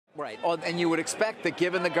Right. And you would expect that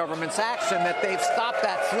given the government's action that they've stopped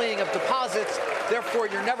that fleeing of deposits. Therefore,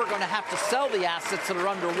 you're never going to have to sell the assets that are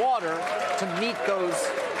underwater to meet those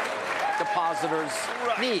depositors'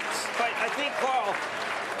 needs. But I think, Carl,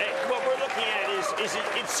 what we're looking at is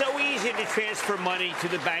it's so easy to transfer money to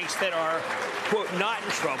the banks that are, quote, not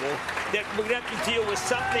in trouble, that we're going to have to deal with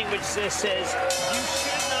something which says you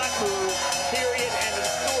should not move, period, end of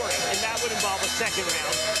the story. And that would involve a second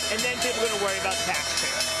round. And then people are going to worry about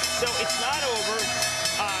taxpayers. So it's not over.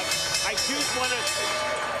 I do want to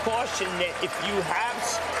caution that if you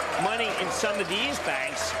have money in some of these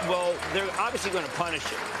banks, well, they're obviously going to punish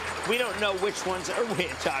you. We don't know which ones are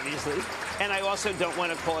which, obviously. And I also don't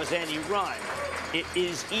want to cause any run. It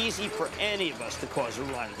is easy for any of us to cause a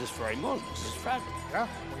run at this very moment. This is fragile. Yeah,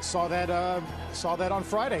 we saw that on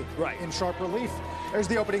Friday in sharp relief. There's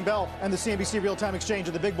the opening bell and the CNBC real-time exchange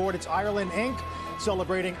of the big board. It's Ireland Inc.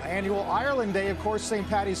 celebrating annual Ireland Day. Of course, St.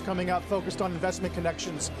 Patty's coming up, focused on investment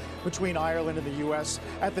connections between Ireland and the U.S.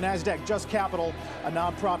 At the NASDAQ, Just Capital, a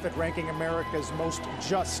nonprofit ranking America's most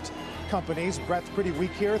just companies. Breadth pretty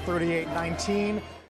weak here, 38.19.